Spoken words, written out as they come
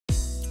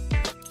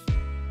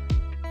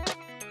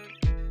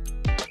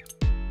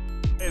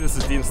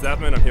this is Dean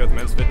Stattmann. I'm here with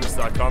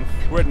mensfitness.com.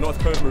 We're at North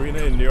Cove Marina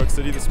in New York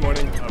City this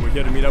morning. We're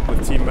here to meet up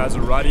with Team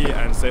Maserati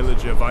and sailor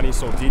Giovanni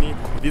Soldini.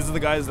 These are the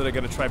guys that are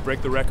going to try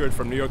break the record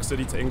from New York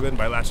City to England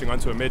by latching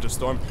onto a major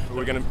storm.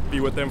 We're going to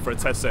be with them for a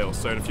test sail.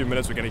 So in a few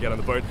minutes we're going to get on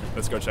the boat.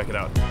 Let's go check it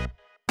out.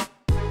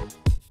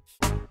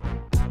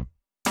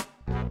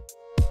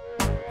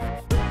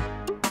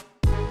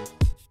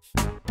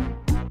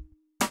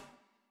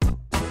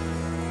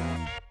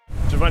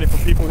 Giovanni, for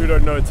people who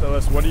don't know, tell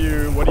us what are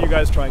you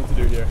guys trying to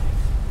do here?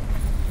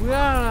 We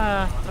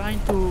are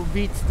trying to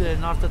beat the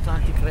North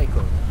Atlantic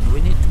record. We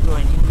need to go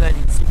in England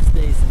in 6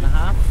 days and a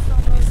half.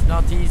 It's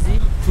not easy.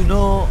 To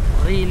know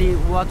really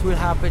what will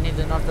happen in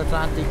the North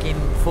Atlantic in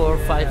 4 or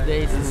 5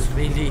 days is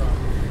really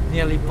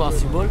nearly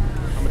impossible.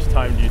 How much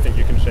time do you think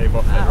you can shave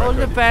off that all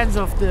record? depends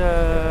of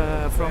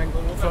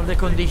from the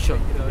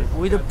condition.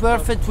 With a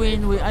perfect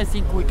wind, I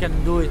think we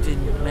can do it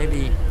in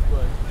maybe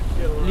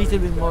a little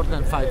bit more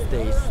than 5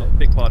 days. A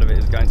big part of it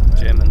is going to the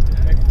gym and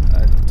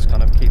just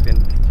kind of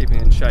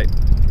keeping in shape.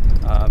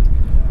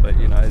 But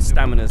you know,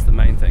 stamina is the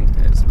main thing.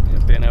 It's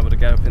being able to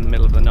get up in the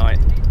middle of the night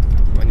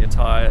when you're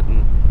tired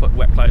and put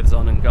wet clothes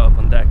on and go up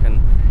on deck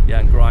and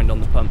grind on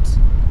the pumps.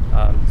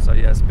 So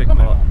yeah, it's a big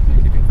part,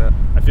 keeping fit.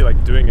 I feel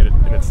like doing it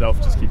in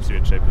itself just keeps you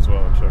in shape as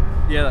well, I'm sure.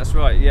 Yeah, that's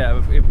right.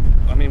 Yeah,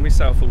 I mean, we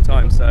sail full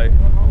time, so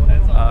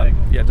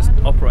yeah, just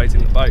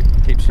operating the boat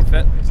keeps you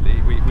fit. So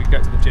we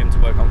go to the gym to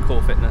work on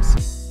core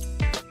fitness.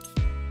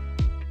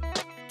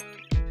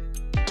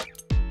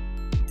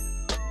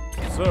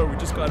 So we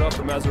just got off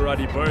the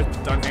Maserati boat,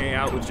 done hanging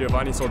out with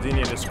Giovanni Soldini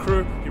and his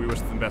crew. We wish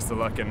them best of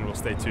luck and we'll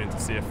stay tuned to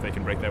see if they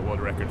can break that world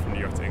record from New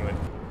York to England.